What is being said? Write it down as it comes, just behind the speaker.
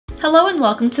Hello and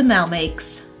welcome to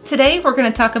MalMakes. Today we're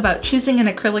going to talk about choosing an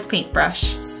acrylic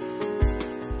paintbrush.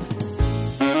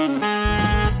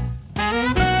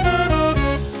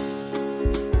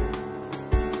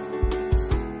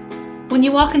 When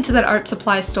you walk into that art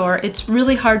supply store, it's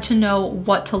really hard to know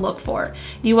what to look for.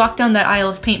 You walk down that aisle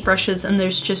of paintbrushes and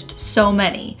there's just so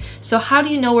many. So how do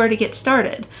you know where to get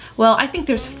started? Well, I think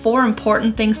there's 4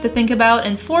 important things to think about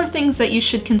and 4 things that you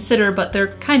should consider, but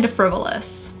they're kind of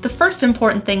frivolous. The first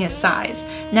important thing is size.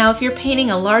 Now, if you're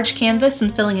painting a large canvas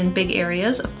and filling in big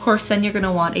areas, of course, then you're going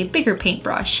to want a bigger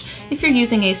paintbrush. If you're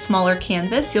using a smaller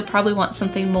canvas, you'll probably want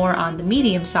something more on the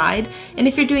medium side. And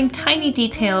if you're doing tiny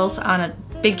details on a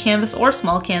big canvas or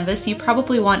small canvas, you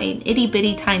probably want an itty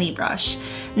bitty tiny brush.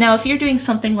 Now, if you're doing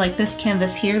something like this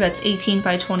canvas here that's 18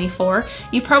 by 24,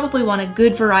 you probably want a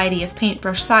good variety of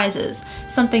paintbrush sizes.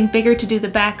 Something bigger to do the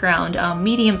background,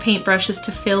 medium paintbrushes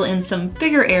to fill in some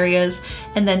bigger areas,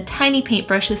 and then tiny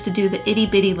paintbrushes to do the itty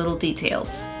bitty little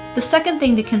details. The second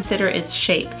thing to consider is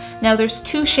shape. Now there's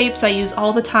 2 shapes I use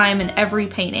all the time in every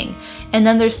painting. And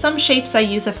then there's some shapes I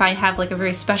use if I have like a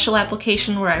very special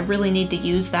application where I really need to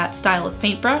use that style of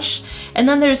paintbrush. And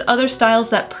then there's other styles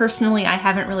that personally I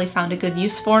haven't really found a good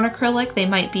use for in acrylic. They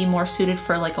might be more suited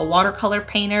for like a watercolor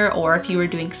painter or if you were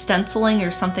doing stenciling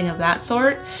or something of that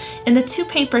sort. And the 2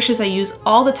 paintbrushes I use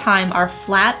all the time are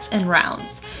flats and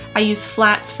rounds. I use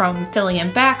flats from filling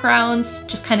in backgrounds,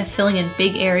 just kind of filling in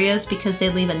big areas because they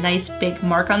leave a nice big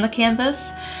mark on the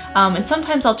canvas. And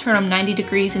sometimes I'll turn them 90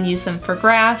 degrees and use them for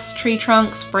grass, tree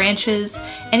trunks, branches,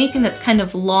 anything that's kind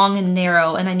of long and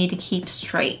narrow and I need to keep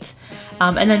straight.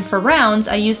 And then for rounds,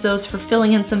 I use those for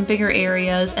filling in some bigger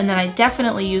areas, and then I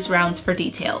definitely use rounds for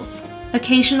details.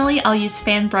 Occasionally I'll use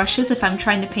fan brushes if I'm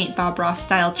trying to paint Bob Ross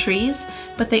style trees,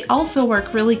 but they also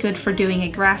work really good for doing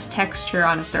a grass texture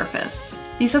on a surface.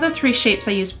 These other 3 shapes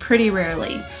I use pretty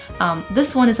rarely.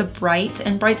 This one is a bright,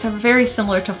 and brights are very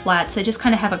similar to flats. They just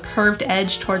kind of have a curved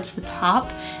edge towards the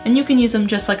top, and you can use them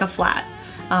just like a flat.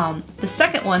 The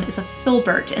second one is a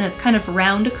filbert, and it's kind of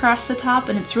round across the top,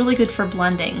 and it's really good for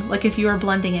blending. Like if you are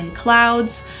blending in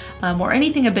clouds or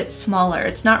anything a bit smaller.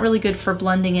 It's not really good for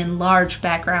blending in large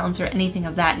backgrounds or anything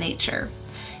of that nature.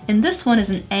 And this one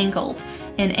is an angled.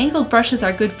 And angled brushes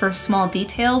are good for small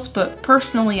details, but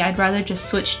personally I'd rather just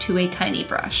switch to a tiny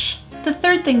brush. The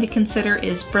third thing to consider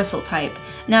is bristle type.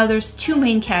 Now there's 2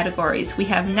 main categories. We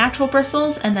have natural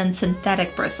bristles and then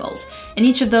synthetic bristles. And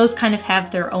each of those kind of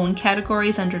have their own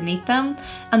categories underneath them.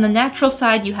 On the natural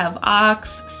side you have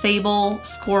ox, sable,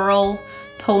 squirrel,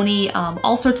 pony,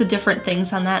 all sorts of different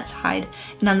things on that side.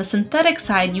 And on the synthetic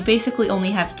side, you basically only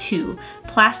have 2,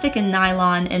 plastic and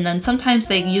nylon, and then sometimes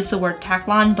they use the word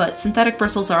Taclon, but synthetic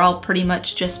bristles are all pretty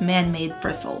much just man-made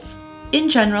bristles. In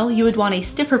general, you would want a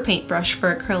stiffer paintbrush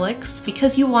for acrylics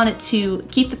because you want it to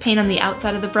keep the paint on the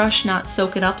outside of the brush, not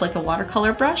soak it up like a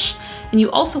watercolor brush. And you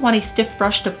also want a stiff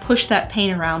brush to push that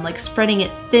paint around, like spreading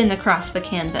it thin across the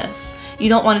canvas. You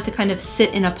don't want it to kind of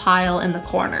sit in a pile in the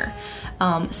corner.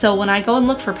 So when I go and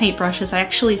look for paintbrushes, I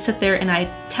actually sit there and I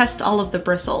test all of the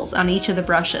bristles on each of the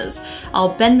brushes.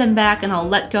 I'll bend them back and I'll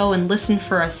let go and listen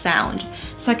for a sound,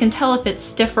 so I can tell if it's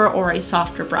stiffer or a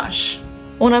softer brush.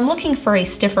 When I'm looking for a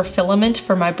stiffer filament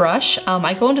for my brush,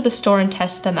 I go into the store and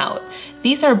test them out.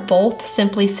 These are both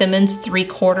Simply Simmons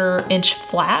 3/4 inch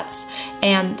flats,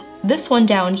 and this one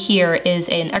down here is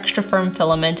an extra firm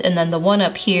filament, and then the one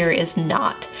up here is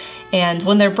not. And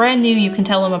when they're brand new, you can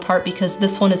tell them apart because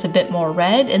this one is a bit more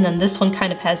red, and then this one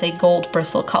kind of has a gold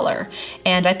bristle color.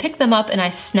 And I pick them up and I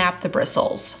snap the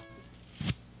bristles.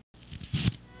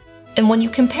 And when you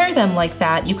compare them like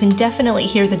that, you can definitely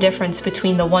hear the difference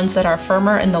between the ones that are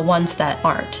firmer and the ones that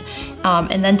aren't.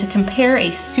 And then to compare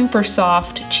a super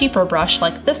soft, cheaper brush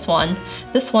like this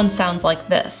one sounds like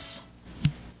this.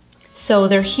 So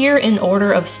they're here in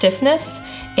order of stiffness,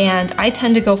 and I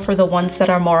tend to go for the ones that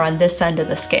are more on this end of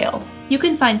the scale. You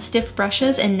can find stiff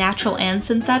brushes in natural and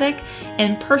synthetic,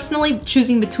 and personally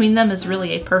choosing between them is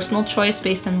really a personal choice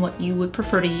based on what you would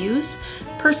prefer to use.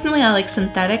 Personally, I like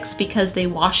synthetics because they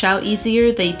wash out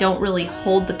easier, they don't really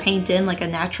hold the paint in like a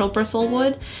natural bristle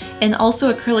would, and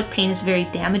also acrylic paint is very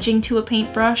damaging to a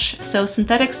paintbrush, so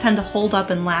synthetics tend to hold up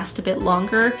and last a bit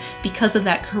longer because of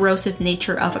that corrosive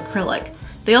nature of acrylic.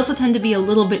 They also tend to be a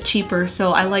little bit cheaper,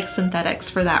 so I like synthetics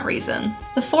for that reason.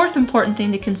 The 4th important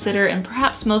thing to consider, and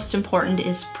perhaps most important,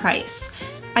 is price.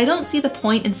 I don't see the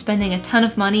point in spending a ton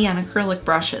of money on acrylic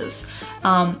brushes.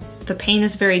 The paint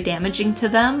is very damaging to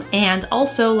them, and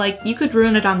also like you could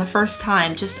ruin it on the first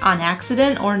time just on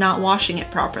accident or not washing it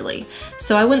properly.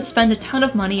 So I wouldn't spend a ton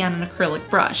of money on an acrylic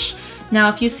brush. Now,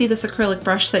 if you see this acrylic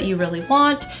brush that you really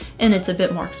want and it's a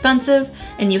bit more expensive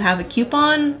and you have a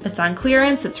coupon, it's on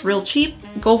clearance, it's real cheap,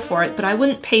 go for it, but I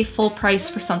wouldn't pay full price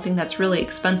for something that's really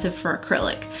expensive for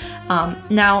acrylic.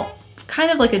 Now,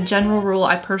 kind of like a general rule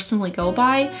I personally go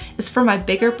by is for my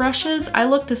bigger brushes, I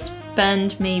look to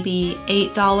spend maybe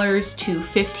 $8 to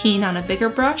 $15 on a bigger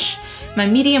brush. My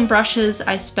medium brushes,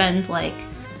 I spend like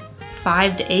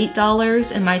 $5 to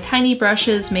 $8, and my tiny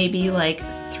brushes maybe like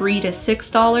 $3 to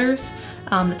 $6.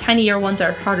 The tinier ones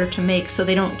are harder to make, so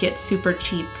they don't get super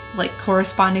cheap, like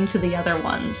corresponding to the other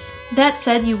ones. That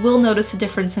said, you will notice a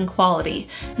difference in quality.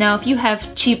 Now, if you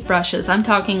have cheap brushes, I'm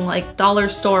talking like dollar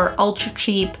store, ultra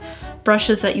cheap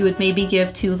brushes that you would maybe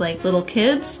give to like little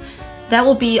kids, that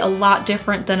will be a lot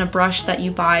different than a brush that you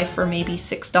buy for maybe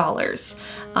 $6.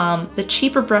 The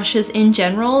cheaper brushes in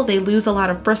general, they lose a lot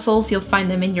of bristles. You'll find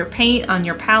them in your paint, on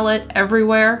your palette,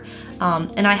 everywhere.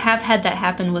 And I have had that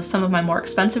happen with some of my more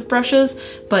expensive brushes,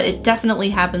 but it definitely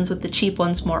happens with the cheap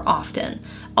ones more often.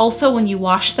 Also, when you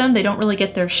wash them, they don't really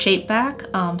get their shape back,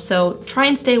 so try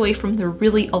and stay away from the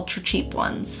really ultra cheap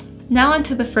ones. Now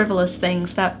onto the frivolous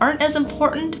things that aren't as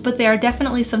important, but they are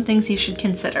definitely some things you should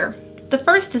consider. The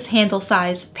first is handle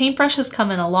size. Paintbrushes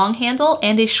come in a long handle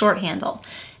and a short handle.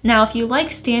 Now, if you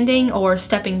like standing or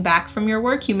stepping back from your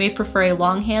work, you may prefer a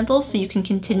long handle so you can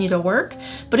continue to work.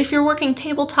 But if you're working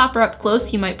tabletop or up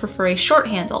close, you might prefer a short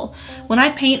handle. When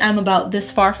I paint, I'm about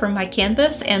this far from my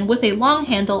canvas, and with a long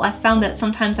handle, I found that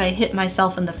sometimes I hit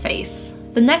myself in the face.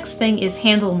 The next thing is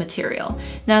handle material.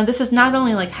 Now, this is not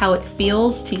only like how it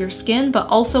feels to your skin, but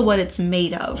also what it's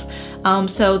made of.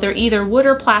 So they're either wood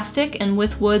or plastic, and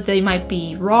with wood they might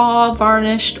be raw,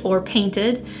 varnished, or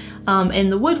painted. And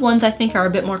the wood ones I think are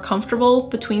a bit more comfortable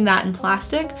between that and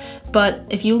plastic, but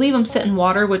if you leave them sit in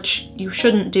water, which you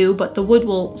shouldn't do, but the wood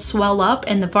will swell up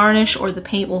and the varnish or the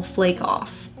paint will flake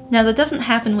off. Now, that doesn't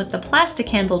happen with the plastic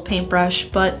handled paintbrush,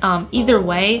 but either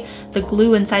way, the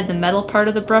glue inside the metal part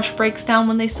of the brush breaks down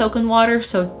when they soak in water,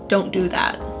 so don't do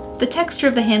that. The texture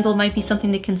of the handle might be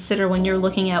something to consider when you're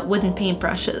looking at wooden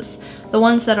paintbrushes. The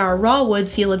ones that are raw wood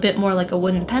feel a bit more like a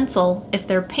wooden pencil. If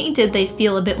they're painted, they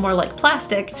feel a bit more like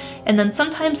plastic, and then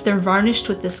sometimes they're varnished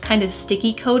with this kind of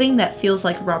sticky coating that feels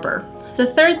like rubber. The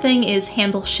third thing is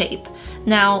handle shape.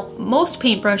 Now, most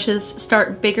paintbrushes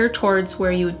start bigger towards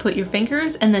where you would put your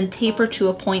fingers and then taper to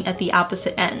a point at the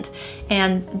opposite end.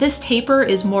 And this taper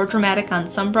is more dramatic on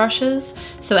some brushes,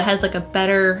 so it has like a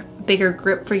better, bigger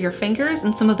grip for your fingers,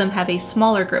 and some of them have a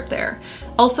smaller grip there.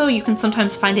 Also, you can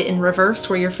sometimes find it in reverse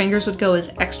where your fingers would go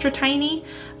as extra tiny.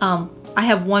 I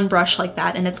have one brush like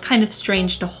that, and it's kind of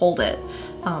strange to hold it.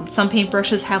 Some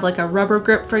paintbrushes have like a rubber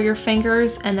grip for your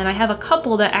fingers, and then I have a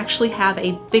couple that actually have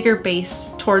a bigger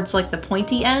base towards like the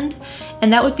pointy end,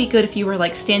 and that would be good if you were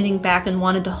like standing back and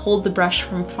wanted to hold the brush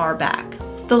from far back.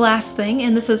 The last thing,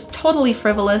 and this is totally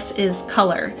frivolous, is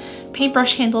color.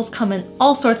 Paintbrush handles come in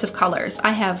all sorts of colors.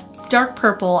 I have dark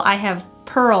purple, I have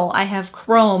pearl, I have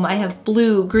chrome, I have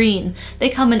blue, green. They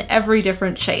come in every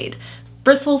different shade.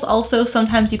 Bristles also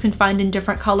sometimes you can find in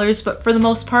different colors, but for the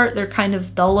most part they're kind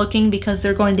of dull looking because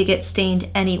they're going to get stained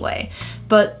anyway.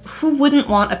 But who wouldn't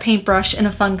want a paintbrush in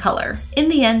a fun color? In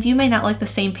the end, you may not like the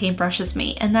same paintbrush as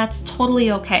me, and that's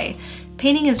totally okay.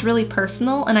 Painting is really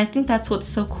personal, and I think that's what's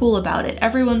so cool about it.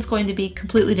 Everyone's going to be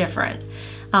completely different.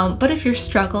 But if you're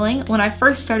struggling, when I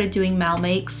first started doing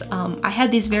MalMakes, I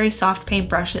had these very soft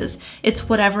paintbrushes. It's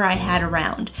whatever I had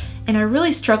around. And I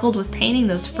really struggled with painting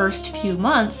those first few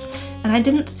months, and I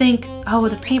didn't think, oh,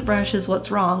 the paintbrush is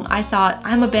what's wrong. I thought,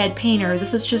 I'm a bad painter,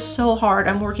 this is just so hard,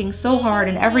 I'm working so hard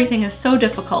and everything is so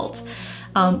difficult.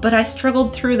 But I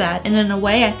struggled through that, and in a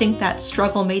way I think that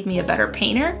struggle made me a better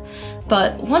painter.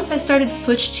 But once I started to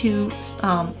switch to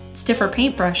stiffer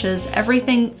paintbrushes,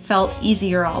 everything felt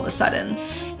easier all of a sudden.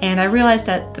 And I realized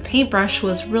that the paintbrush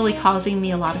was really causing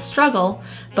me a lot of struggle,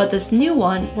 but this new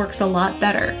one works a lot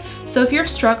better. So if you're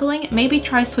struggling, maybe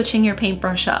try switching your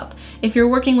paintbrush up. If you're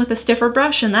working with a stiffer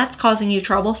brush and that's causing you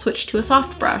trouble, switch to a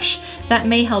soft brush. That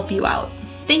may help you out.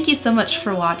 Thank you so much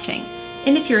for watching.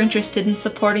 And if you're interested in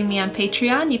supporting me on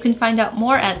Patreon, you can find out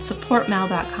more at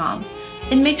supportmal.com.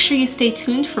 And make sure you stay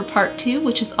tuned for part 2,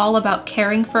 which is all about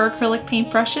caring for acrylic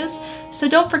paintbrushes, so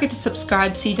don't forget to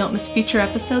subscribe so you don't miss future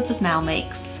episodes of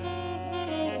MalMakes.